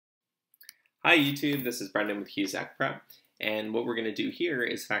Hi YouTube, this is Brendan with Cusack Prep, and what we're going to do here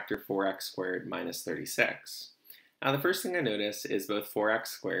is factor 4x squared minus 36. Now the first thing I notice is both 4x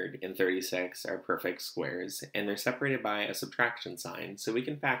squared and 36 are perfect squares, and they're separated by a subtraction sign, so we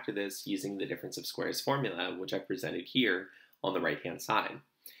can factor this using the difference of squares formula, which I presented here on the right hand side.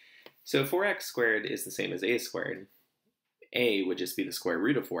 So 4x squared is the same as a squared. A would just be the square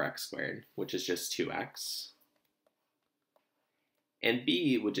root of 4x squared, which is just 2x. And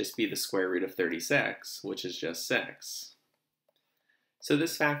b would just be the square root of 36, which is just 6. So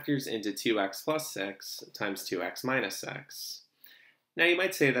this factors into 2x plus 6 times 2x minus 6. Now you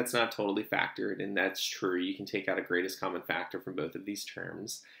might say that's not totally factored, and that's true. You can take out a greatest common factor from both of these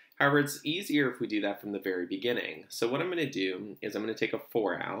terms. However, it's easier if we do that from the very beginning. So what I'm going to do is I'm going to take a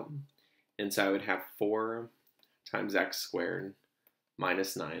 4 out, and so I would have 4 times x squared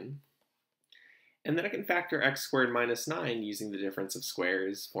minus 9. And then I can factor x squared minus 9 using the difference of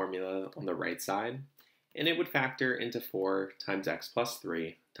squares formula on the right side, and it would factor into 4 times x plus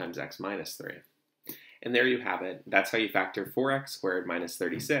 3 times x minus 3. And there you have it. That's how you factor 4x squared minus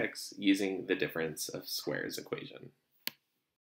 36 using the difference of squares equation.